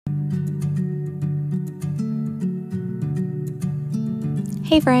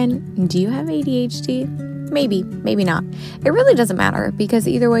Hey friend, do you have ADHD? Maybe, maybe not. It really doesn't matter because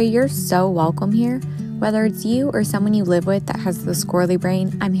either way, you're so welcome here. Whether it's you or someone you live with that has the squirrely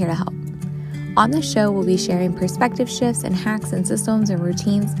brain, I'm here to help. On this show, we'll be sharing perspective shifts and hacks and systems and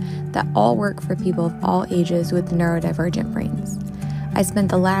routines that all work for people of all ages with neurodivergent brains. I spent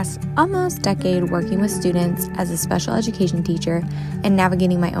the last almost decade working with students as a special education teacher and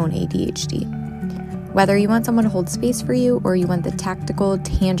navigating my own ADHD. Whether you want someone to hold space for you or you want the tactical,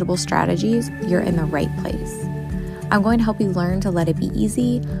 tangible strategies, you're in the right place. I'm going to help you learn to let it be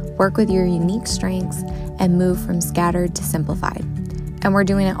easy, work with your unique strengths, and move from scattered to simplified. And we're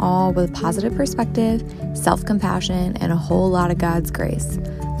doing it all with positive perspective, self-compassion, and a whole lot of God's grace.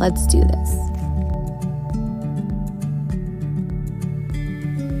 Let's do this.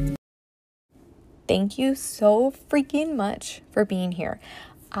 Thank you so freaking much for being here.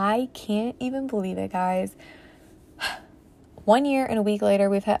 I can't even believe it, guys. 1 year and a week later,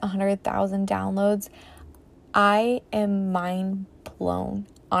 we've hit 100,000 downloads. I am mind blown,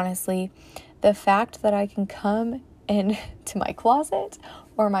 honestly. The fact that I can come into my closet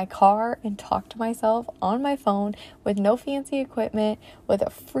or my car and talk to myself on my phone with no fancy equipment, with a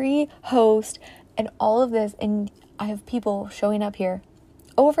free host, and all of this, and I have people showing up here.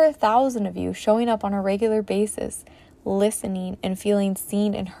 Over 1,000 of you showing up on a regular basis, listening and feeling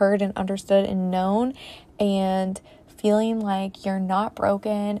seen and heard and understood and known, and feeling like you're not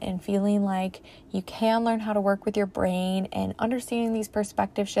broken, and feeling like you can learn how to work with your brain, and understanding these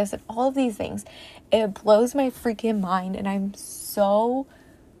perspective shifts and all of these things. It blows my freaking mind, and I'm so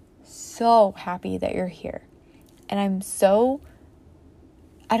happy that you're here. And I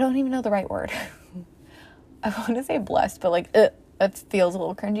don't even know the right word. I want to say blessed, but that feels a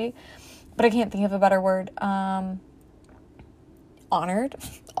little cringy, but I can't think of a better word. Honored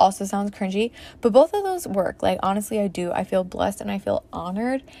also sounds cringy, but both of those work. Honestly, I feel blessed and I feel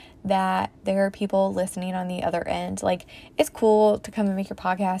honored that there are people listening on the other end. It's cool to come and make your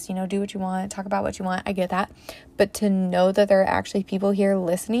podcast, do what you want, talk about what you want. I get that. But to know that there are actually people here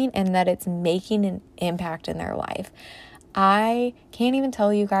listening and that it's making an impact in their life. I can't even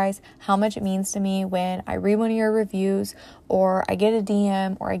tell you guys how much it means to me when I read one of your reviews, or I get a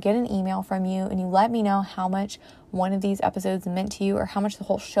DM, or I get an email from you and you let me know how much one of these episodes meant to you, or how much the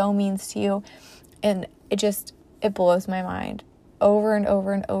whole show means to you. And it blows my mind over and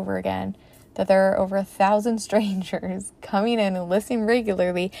over and over again that there are over 1,000 strangers coming in and listening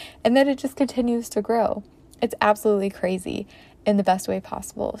regularly, and that it just continues to grow. It's absolutely crazy in the best way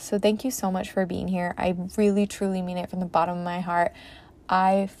possible. So thank you so much for being here. I really, truly mean it from the bottom of my heart.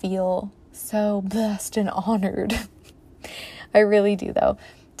 I feel so blessed and honored. I really do, though.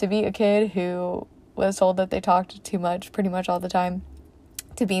 To be a kid who was told that they talked too much pretty much all the time,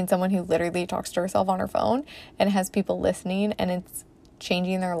 to being someone who literally talks to herself on her phone and has people listening and it's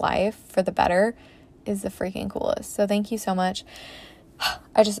changing their life for the better, is the freaking coolest. So thank you so much.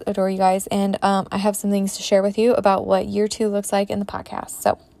 I just adore you guys, and I have some things to share with you about what year 2 looks like in the podcast.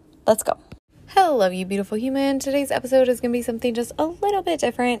 So let's go. Hello, you beautiful human. Today's episode is going to be something just a little bit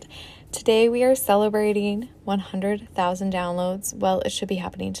different. Today we are celebrating 100,000 downloads. Well, it should be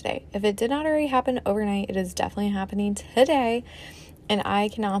happening today. If it did not already happen overnight, it is definitely happening today. And I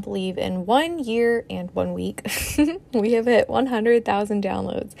cannot believe in 1 year and 1 week, we have hit 100,000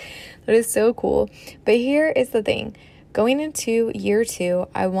 downloads. That is so cool. But here is the thing. Going into year 2,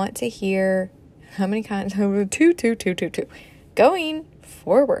 I want to hear how many kinds. Two. Going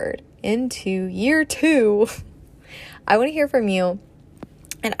forward into year 2, I want to hear from you,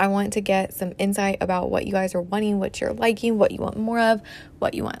 and I want to get some insight about what you guys are wanting, what you're liking, what you want more of,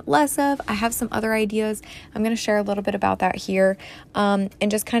 what you want less of. I have some other ideas. I'm going to share a little bit about that here, and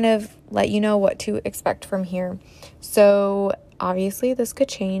just kind of let you know what to expect from here. So obviously this could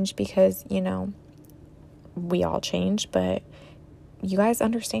change because, we all change, but you guys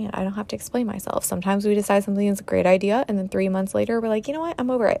understand. I don't have to explain myself. Sometimes we decide something is a great idea, and then 3 months later, we're like, you know what?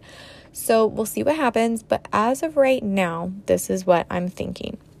 I'm over it. So we'll see what happens. But as of right now, this is what I'm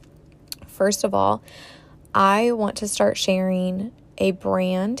thinking. First of all, I want to start sharing a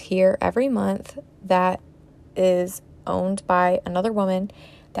brand here every month that is owned by another woman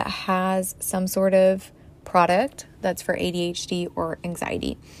that has some sort of product that's for ADHD or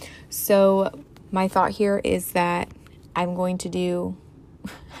anxiety. So my thought here is that I'm going to do,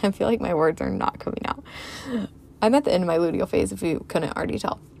 I feel like my words are not coming out. I'm at the end of my luteal phase, if you couldn't already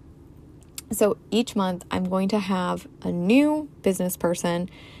tell. So each month I'm going to have a new business person.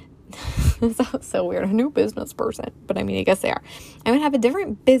 That sounds so weird, a new business person, but I guess they are. I'm going to have a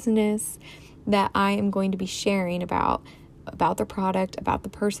different business that I am going to be sharing about the product, about the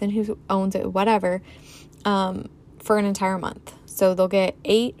person who owns it, whatever, for an entire month. So they'll get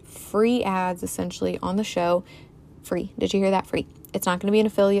 8 free ads essentially on the show. Free. Did you hear that? Free. It's not going to be an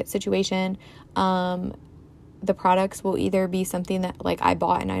affiliate situation. The products will either be something that like I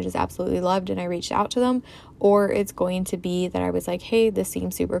bought and I just absolutely loved and I reached out to them, or it's going to be that I was like, hey, this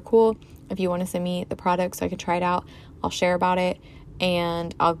seems super cool. If you want to send me the product so I can try it out, I'll share about it,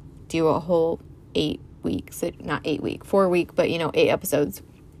 and I'll do a whole 4 week, but 8 episodes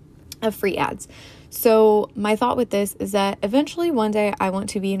of free ads. So my thought with this is that eventually one day I want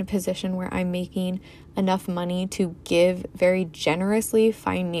to be in a position where I'm making enough money to give very generously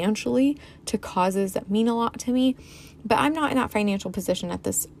financially to causes that mean a lot to me, but I'm not in that financial position at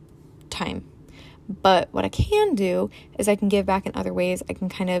this time. But what I can do is I can give back in other ways. I can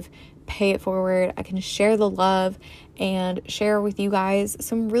kind of pay it forward. I can share the love and share with you guys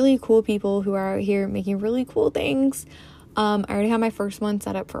some really cool people who are out here making really cool things. I already have my first one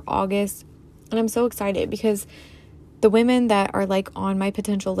set up for August, and I'm so excited because the women that are like on my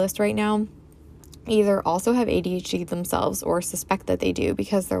potential list right now either also have ADHD themselves or suspect that they do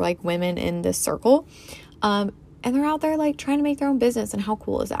because they're like women in this circle. And they're out there like trying to make their own business, and how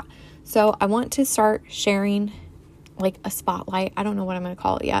cool is that? So I want to start sharing like a spotlight. I don't know what I'm going to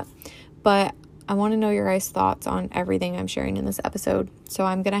call it yet, but I want to know your guys' thoughts on everything I'm sharing in this episode. So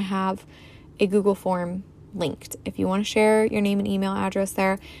I'm going to have a Google form linked. If you want to share your name and email address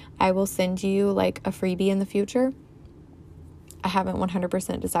there, I will send you like a freebie in the future. I haven't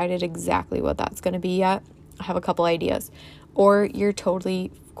 100% decided exactly what that's going to be yet. I have a couple ideas. Or you're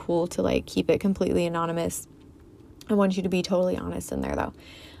totally cool to like keep it completely anonymous. I want you to be totally honest in there though.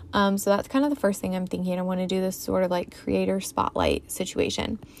 So that's kind of the first thing I'm thinking. I want to do this sort of like creator spotlight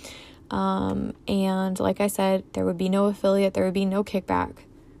situation. And like I said, there would be no affiliate. There would be no kickback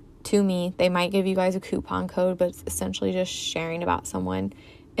to me. They might give you guys a coupon code, but it's essentially just sharing about someone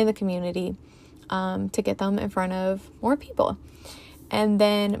in the community to get them in front of more people. And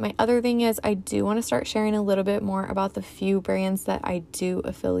then my other thing is I do want to start sharing a little bit more about the few brands that I do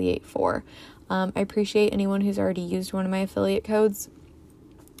affiliate for. I appreciate anyone who's already used one of my affiliate codes.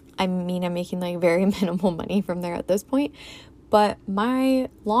 I mean, I'm making like very minimal money from there at this point, but my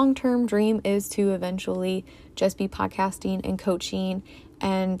long-term dream is to eventually just be podcasting and coaching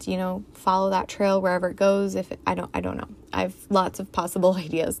and, follow that trail wherever it goes. I don't know. I have lots of possible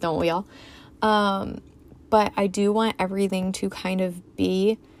ideas, don't we all? But I do want everything to kind of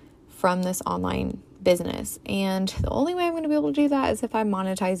be from this online business. And the only way I'm going to be able to do that is if I'm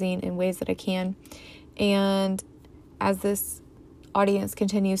monetizing in ways that I can. And as this audience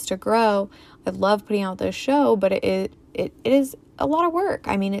continues to grow, I love putting out this show, but it is a lot of work.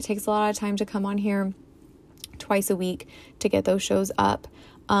 I mean, it takes a lot of time to come on here twice a week to get those shows up.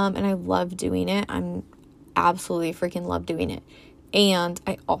 And I love doing it. I'm absolutely freaking love doing it. And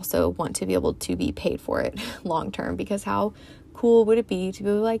I also want to be able to be paid for it long term, because how cool would it be to be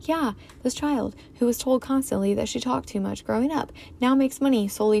like, yeah, this child who was told constantly that she talked too much growing up now makes money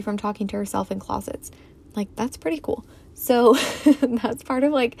solely from talking to herself in closets. Like, that's pretty cool. So that's part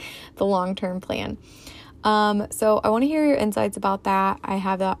of like the long-term plan. So I want to hear your insights about that. I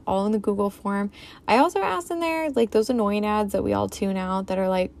have that all in the Google form. I also asked in there, like those annoying ads that we all tune out that are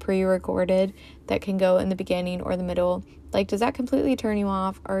like pre-recorded that can go in the beginning or the middle. Like, does that completely turn you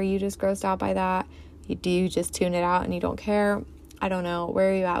off? Or are you just grossed out by that? Do you just tune it out and you don't care? I don't know.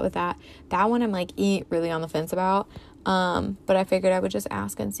 Where are you at with that? That one I'm like really on the fence about. But I figured I would just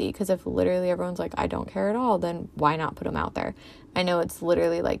ask and see, because if literally everyone's like, I don't care at all, then why not put them out there? I know it's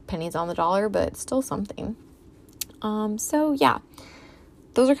literally like pennies on the dollar, but it's still something. So yeah,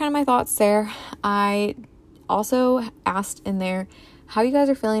 those are kind of my thoughts there. I also asked in there how you guys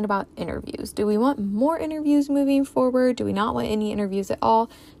are feeling about interviews. Do we want more interviews moving forward? Do we not want any interviews at all?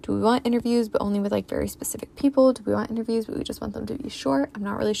 Do we want interviews but only with like very specific people? Do we want interviews but we just want them to be short? I'm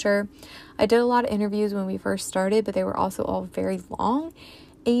not really sure. I did a lot of interviews when we first started, but they were also all very long,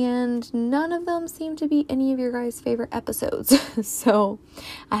 and none of them seem to be any of your guys' favorite episodes. So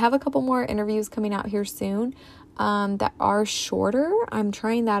I have a couple more interviews coming out here soon that are shorter. I'm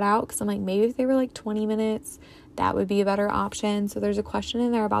trying that out because I'm like, maybe if they were like 20 minutes, that would be a better option. So there's a question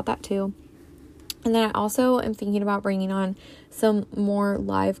in there about that too. And then I also am thinking about bringing on some more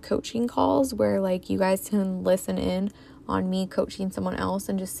live coaching calls where like you guys can listen in on me coaching someone else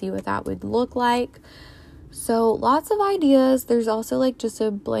and just see what that would look like. So lots of ideas. There's also like just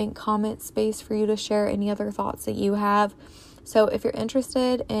a blank comment space for you to share any other thoughts that you have. So if you're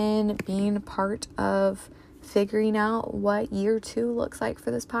interested in being part of figuring out what year 2 looks like for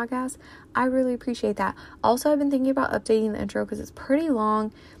this podcast, I really appreciate that. Also, I've been thinking about updating the intro because it's pretty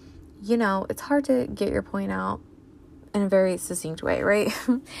long. It's hard to get your point out in a very succinct way, right?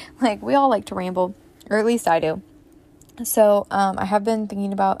 Like, we all like to ramble, or at least I do. So I have been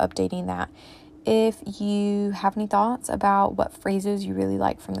thinking about updating that. If you have any thoughts about what phrases you really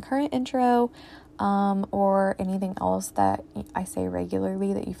like from the current intro, or anything else that I say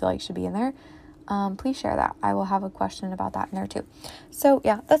regularly that you feel like should be in there, please share that. I will have a question about that in there too. So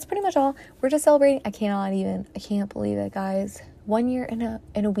yeah, that's pretty much all. We're just celebrating. I can't believe it, guys. 1 year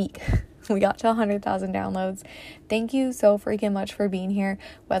in a week. We got to 100,000 downloads. Thank you so freaking much for being here.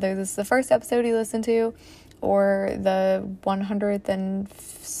 Whether this is the first episode you listen to or the 100th and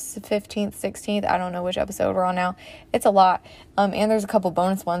 15th, 16th, I don't know which episode we're on now. It's a lot. And there's a couple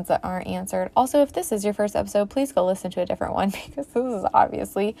bonus ones that aren't answered. Also, if this is your first episode, please go listen to a different one because this is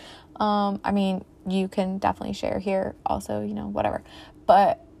obviously, you can definitely share here also, whatever.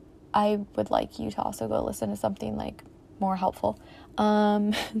 But I would like you to also go listen to something like more helpful.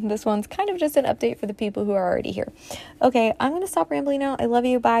 This one's kind of just an update for the people who are already here. Okay, I'm going to stop rambling now. I love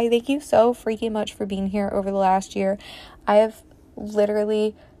you. Bye. Thank you so freaking much for being here over the last year. I have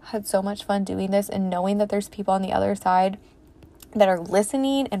literally had so much fun doing this, and knowing that there's people on the other side that are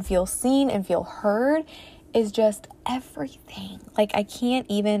listening and feel seen and feel heard is just everything. Like, I can't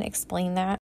even explain that.